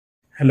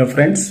Hello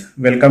friends,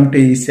 welcome to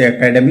EC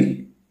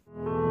Academy.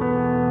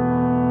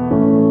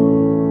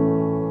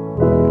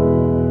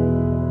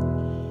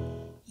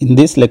 In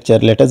this lecture,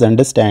 let us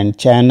understand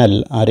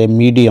channel or a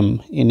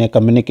medium in a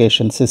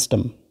communication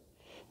system.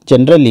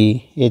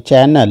 Generally, a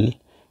channel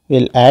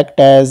will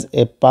act as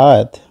a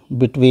path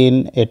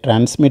between a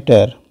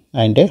transmitter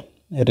and a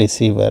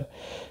receiver.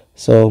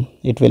 So,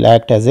 it will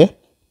act as a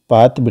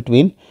path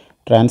between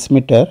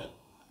transmitter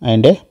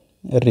and a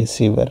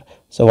receiver.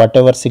 So,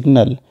 whatever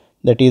signal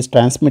that is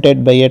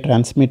transmitted by a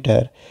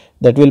transmitter,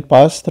 that will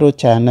pass through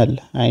channel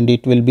and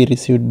it will be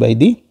received by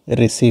the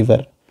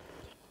receiver.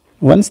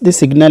 Once the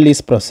signal is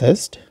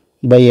processed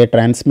by a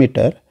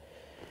transmitter,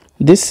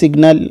 this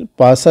signal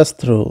passes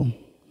through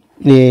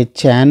a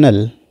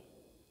channel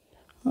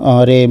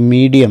or a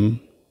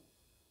medium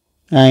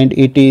and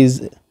it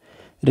is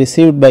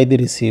received by the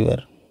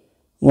receiver.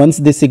 Once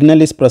the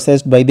signal is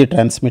processed by the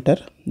transmitter,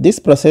 this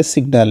processed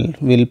signal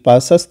will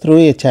pass us through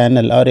a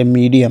channel or a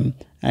medium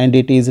and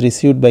it is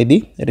received by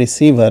the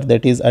receiver,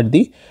 that is at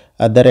the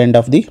other end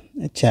of the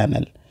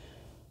channel.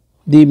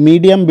 The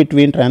medium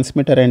between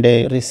transmitter and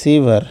a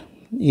receiver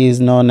is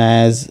known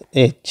as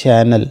a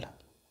channel.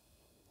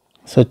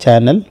 So,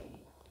 channel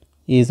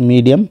is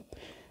medium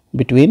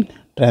between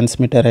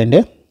transmitter and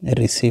a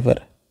receiver.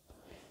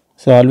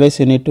 So, always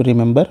you need to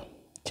remember,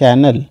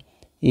 channel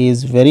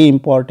is very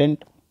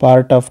important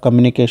part of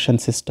communication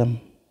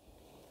system.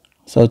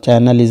 So,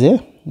 channel is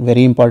a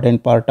very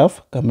important part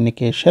of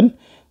communication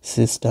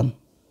system.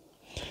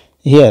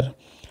 Here,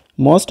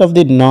 most of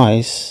the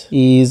noise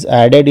is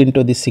added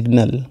into the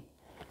signal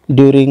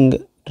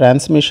during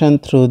transmission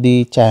through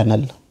the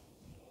channel,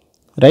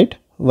 right?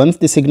 Once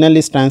the signal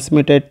is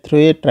transmitted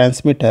through a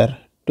transmitter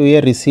to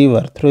a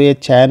receiver through a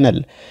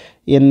channel,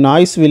 a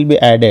noise will be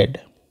added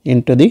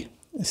into the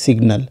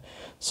signal.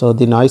 So,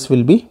 the noise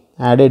will be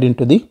added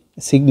into the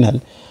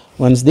signal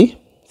once the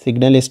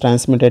signal is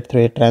transmitted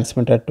through a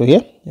transmitter to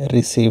a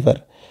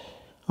receiver.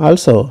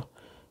 Also,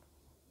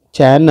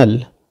 channel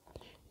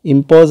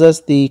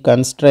imposes the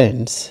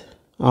constraints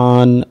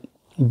on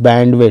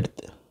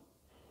bandwidth.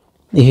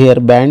 Here,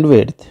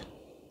 bandwidth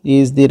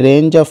is the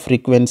range of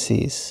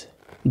frequencies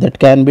that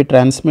can be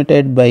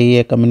transmitted by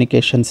a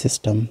communication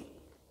system.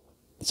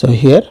 So,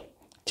 here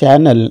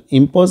channel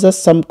imposes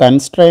some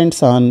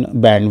constraints on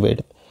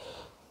bandwidth.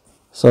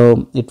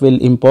 So, it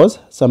will impose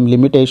some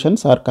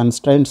limitations or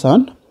constraints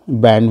on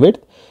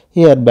bandwidth.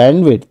 Here,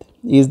 bandwidth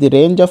is the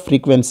range of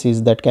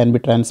frequencies that can be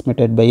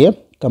transmitted by a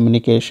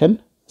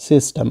communication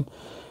system.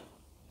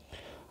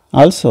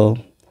 Also,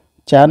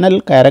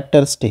 channel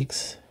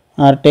characteristics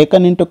are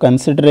taken into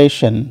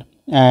consideration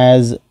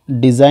as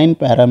design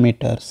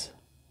parameters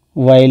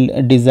while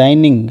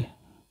designing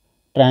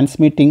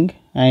transmitting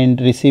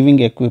and receiving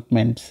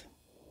equipments.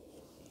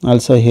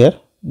 Also, here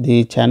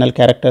the channel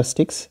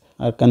characteristics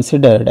are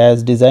considered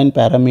as design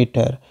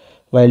parameter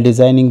while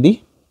designing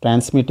the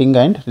transmitting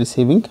and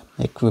receiving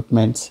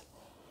equipments.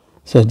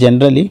 So,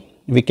 generally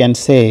we can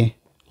say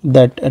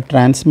that a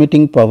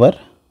transmitting power,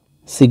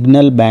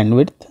 signal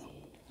bandwidth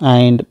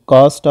and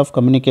cost of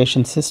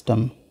communication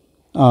system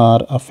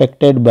are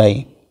affected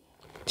by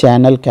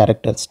channel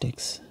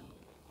characteristics.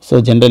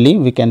 So, generally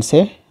we can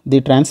say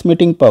the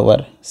transmitting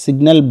power,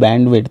 signal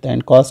bandwidth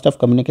and cost of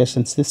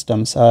communication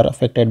systems are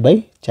affected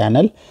by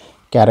channel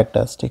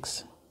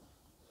characteristics.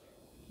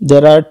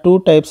 There are two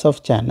types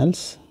of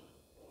channels.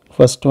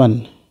 First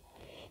one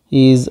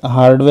is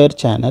hardware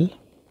channel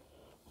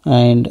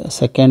and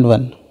second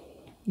one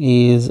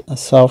is a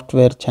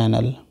software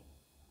channel.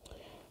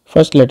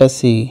 First, let us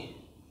see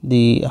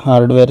the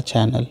hardware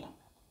channel.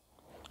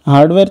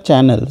 Hardware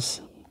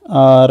channels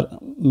are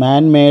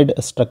man-made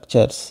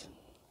structures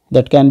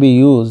that can be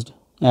used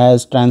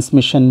as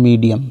transmission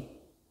medium.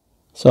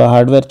 So,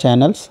 hardware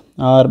channels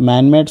are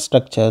man-made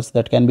structures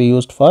that can be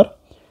used for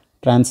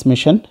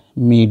transmission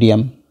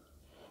medium.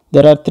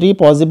 There are three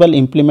possible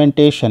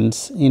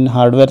implementations in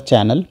hardware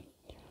channel.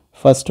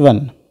 First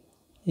one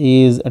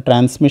is a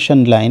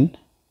transmission line.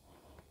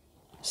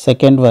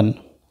 Second one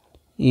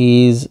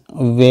is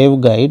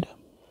waveguide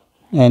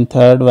and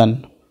third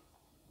one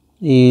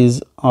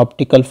is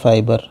optical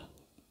fiber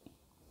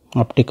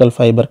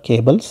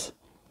cables,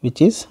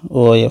 which is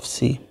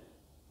OFC.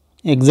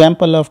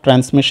 Example of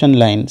transmission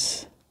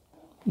lines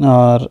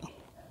are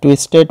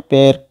twisted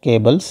pair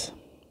cables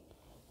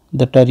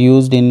that are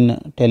used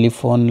in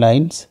telephone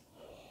lines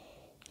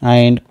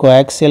and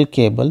coaxial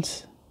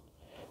cables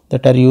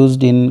that are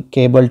used in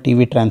cable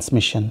TV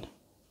transmission.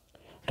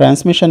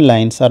 Transmission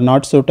lines are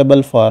not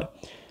suitable for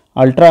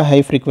ultra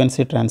high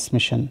frequency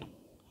transmission.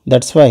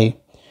 That's why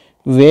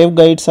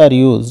waveguides are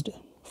used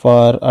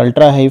for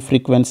ultra high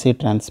frequency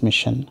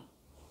transmission.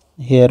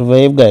 Here,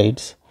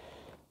 waveguides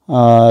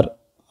are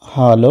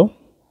hollow,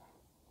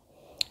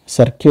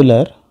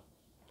 circular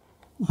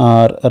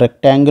or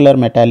rectangular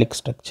metallic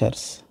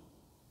structures.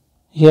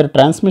 Here,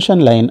 transmission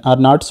line are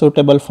not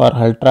suitable for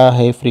ultra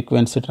high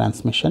frequency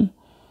transmission.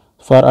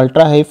 For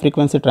ultra high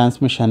frequency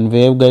transmission,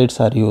 waveguides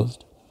are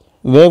used.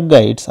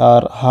 Waveguides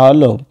are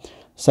hollow,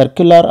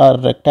 circular or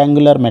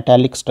rectangular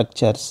metallic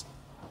structures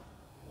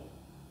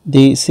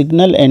The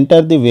signal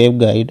enter the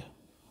waveguide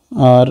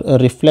are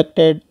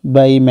reflected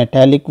by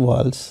metallic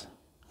walls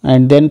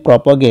and then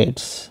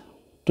propagates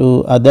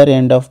to other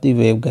end of the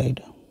waveguide.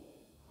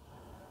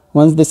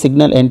 Once the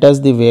signal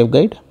enters the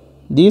waveguide,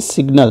 these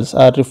signals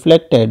are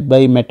reflected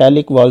by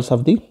metallic walls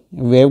of the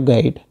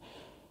waveguide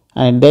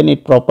and then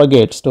it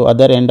propagates to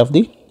other end of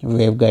the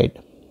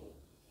waveguide.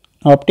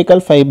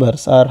 Optical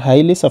fibers are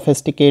highly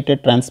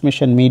sophisticated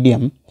transmission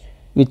medium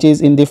which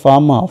is in the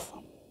form of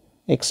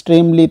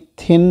extremely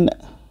thin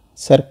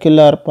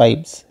circular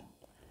pipes.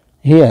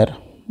 Here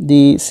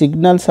the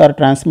signals are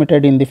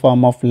transmitted in the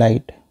form of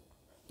light.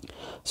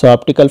 So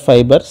optical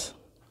fibers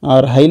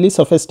are highly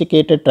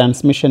sophisticated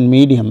transmission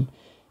medium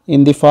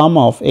in the form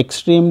of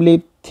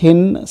extremely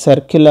thin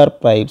circular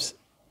pipes.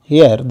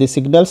 Here the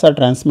signals are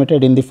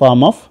transmitted in the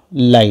form of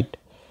light.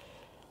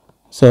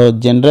 So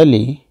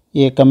generally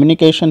a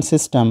communication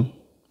system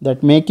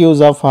that make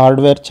use of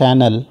hardware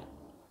channel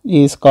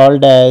is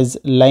called as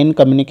line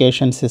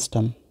communication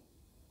system.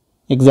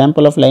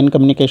 Example of line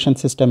communication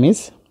system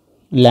is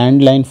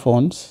landline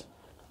phones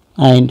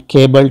and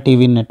cable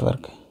TV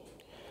network.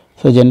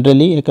 So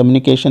generally a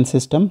communication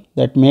system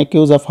that make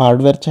use of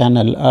hardware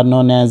channel are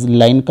known as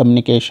line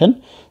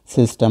communication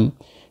system.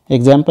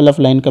 Example of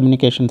line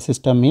communication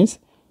system is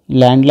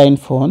landline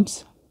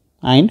phones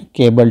and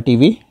cable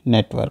TV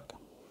network.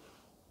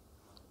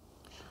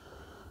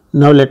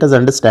 Now let us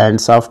understand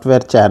software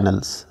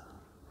channels.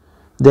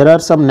 There are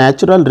some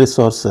natural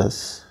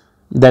resources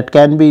that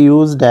can be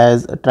used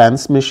as a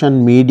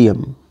transmission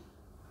medium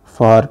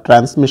for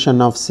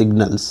transmission of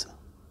signals.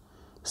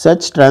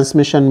 Such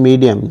transmission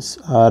mediums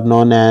are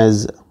known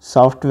as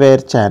software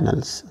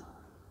channels.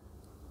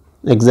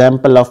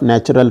 Example of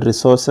natural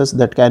resources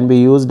that can be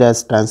used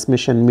as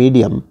transmission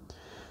medium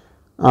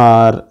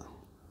are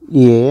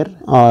air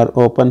or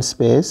open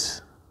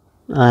space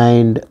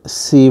and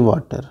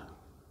seawater.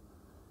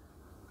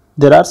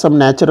 There are some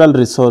natural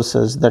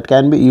resources that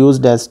can be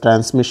used as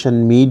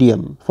transmission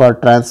medium for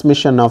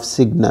transmission of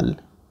signal.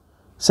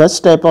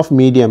 Such type of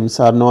mediums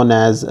are known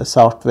as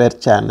software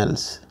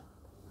channels.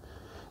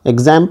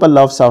 Example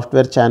of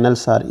software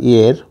channels are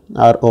air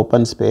or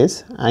open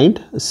space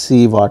and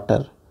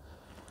seawater.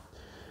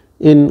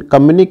 In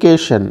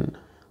communication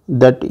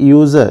that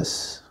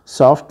uses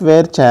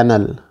software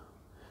channel,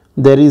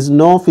 there is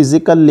no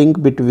physical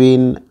link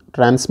between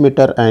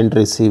transmitter and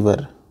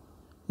receiver.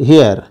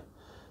 Here,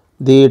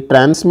 the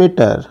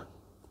transmitter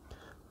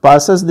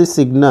passes the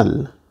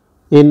signal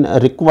in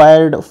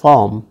required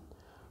form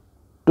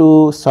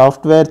to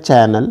software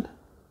channel.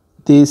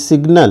 The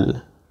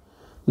signal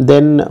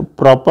then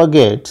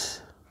propagates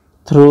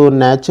through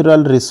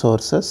natural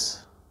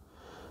resources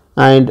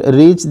and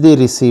reach the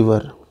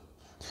receiver.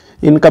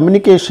 In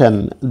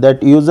communication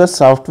that uses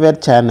software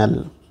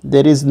channel,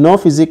 there is no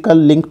physical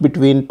link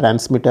between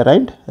transmitter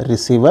and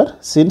receiver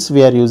since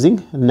we are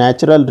using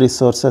natural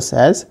resources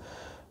as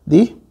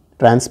the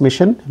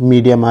transmission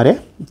medium or a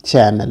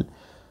channel.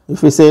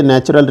 If we say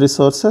natural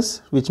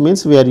resources, which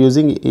means we are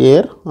using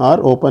air or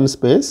open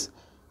space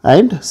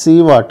and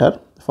seawater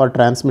for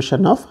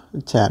transmission of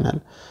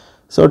channel.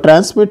 So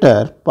transmitter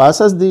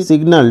passes the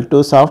signal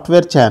to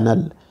software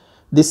channel.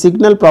 The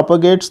signal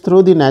propagates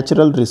through the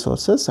natural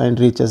resources and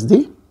reaches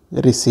the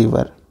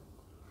receiver.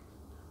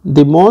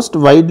 The most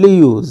widely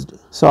used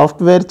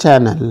software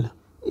channel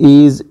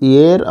is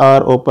air or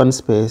open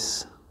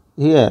space.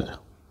 Here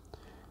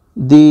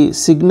the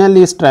signal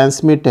is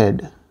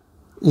transmitted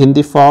in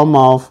the form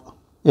of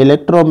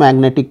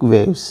electromagnetic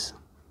waves,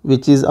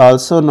 which is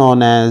also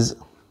known as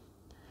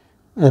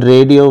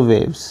radio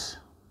waves.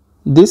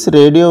 This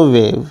radio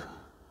wave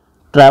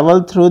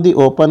travel through the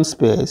open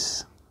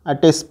space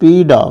at a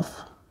speed of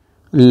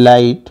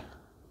light,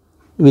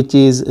 which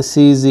is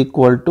c is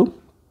equal to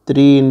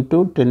 3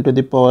 into 10 to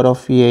the power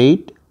of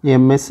 8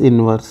 ms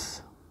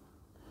inverse.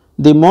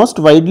 The most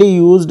widely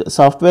used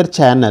software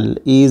channel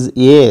is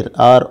air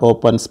or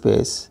open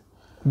space.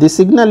 The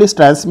signal is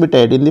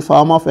transmitted in the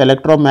form of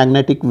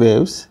electromagnetic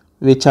waves,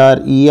 which are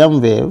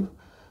EM wave,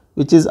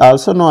 which is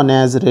also known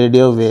as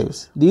radio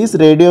waves. These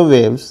radio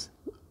waves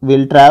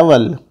will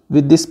travel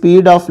with the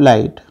speed of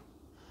light.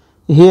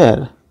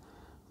 Here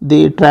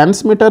the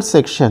transmitter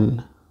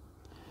section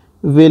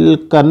will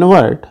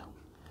convert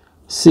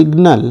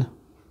signal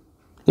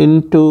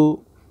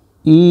into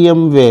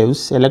EM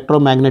waves,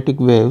 electromagnetic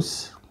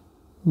waves,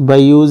 by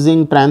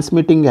using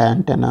transmitting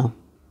antenna.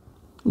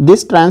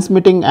 This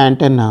transmitting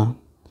antenna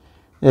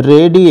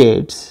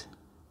radiates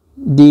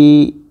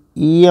the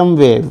EM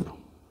wave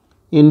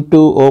into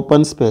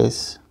open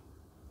space.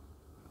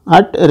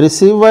 At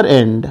receiver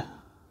end,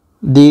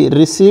 the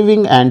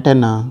receiving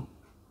antenna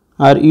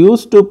are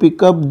used to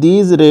pick up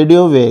these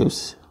radio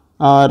waves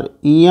or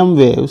EM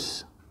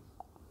waves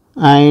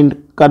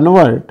and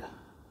convert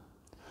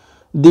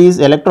these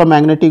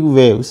electromagnetic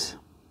waves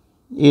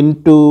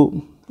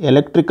into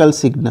electrical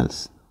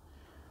signals.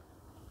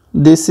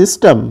 The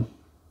system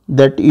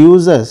that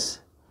uses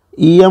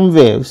EM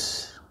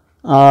waves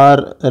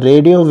or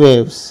radio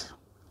waves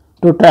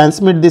to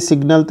transmit the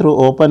signal through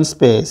open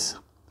space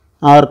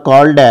are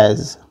called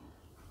as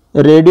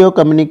Radio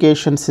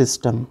communication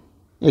system.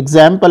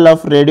 Example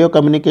of radio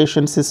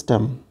communication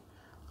system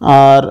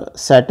are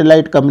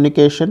satellite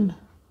communication,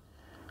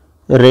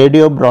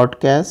 radio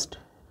broadcast,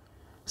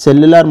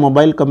 cellular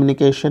mobile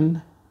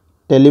communication,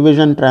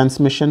 television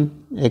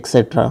transmission,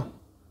 etc.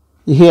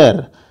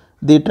 Here,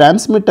 the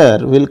transmitter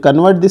will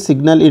convert the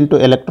signal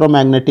into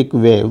electromagnetic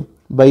wave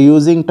by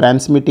using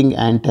transmitting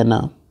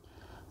antenna.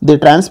 The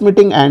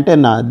transmitting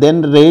antenna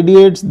then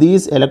radiates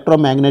these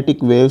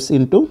electromagnetic waves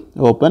into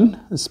open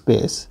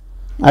space.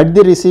 At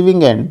the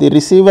receiving end, the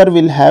receiver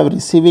will have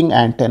receiving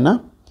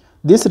antenna.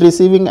 This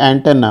receiving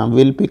antenna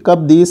will pick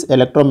up these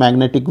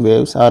electromagnetic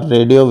waves or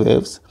radio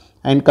waves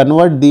and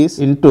convert these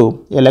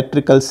into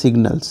electrical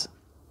signals.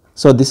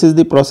 So, this is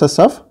the process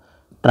of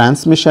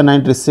transmission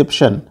and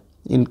reception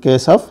in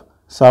case of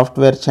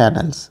software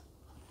channels.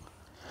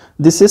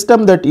 The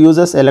system that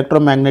uses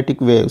electromagnetic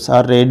waves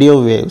or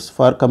radio waves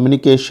for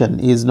communication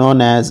is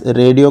known as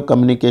radio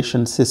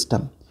communication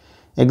system.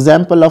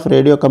 Example of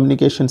radio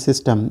communication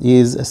system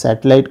is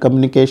satellite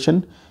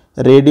communication,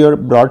 radio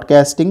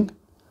broadcasting,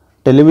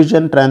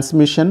 television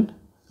transmission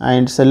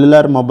and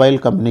cellular mobile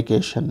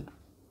communication.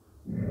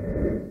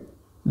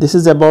 This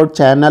is about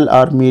channel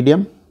or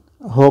medium.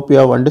 Hope you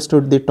have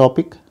understood the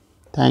topic.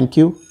 Thank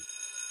you.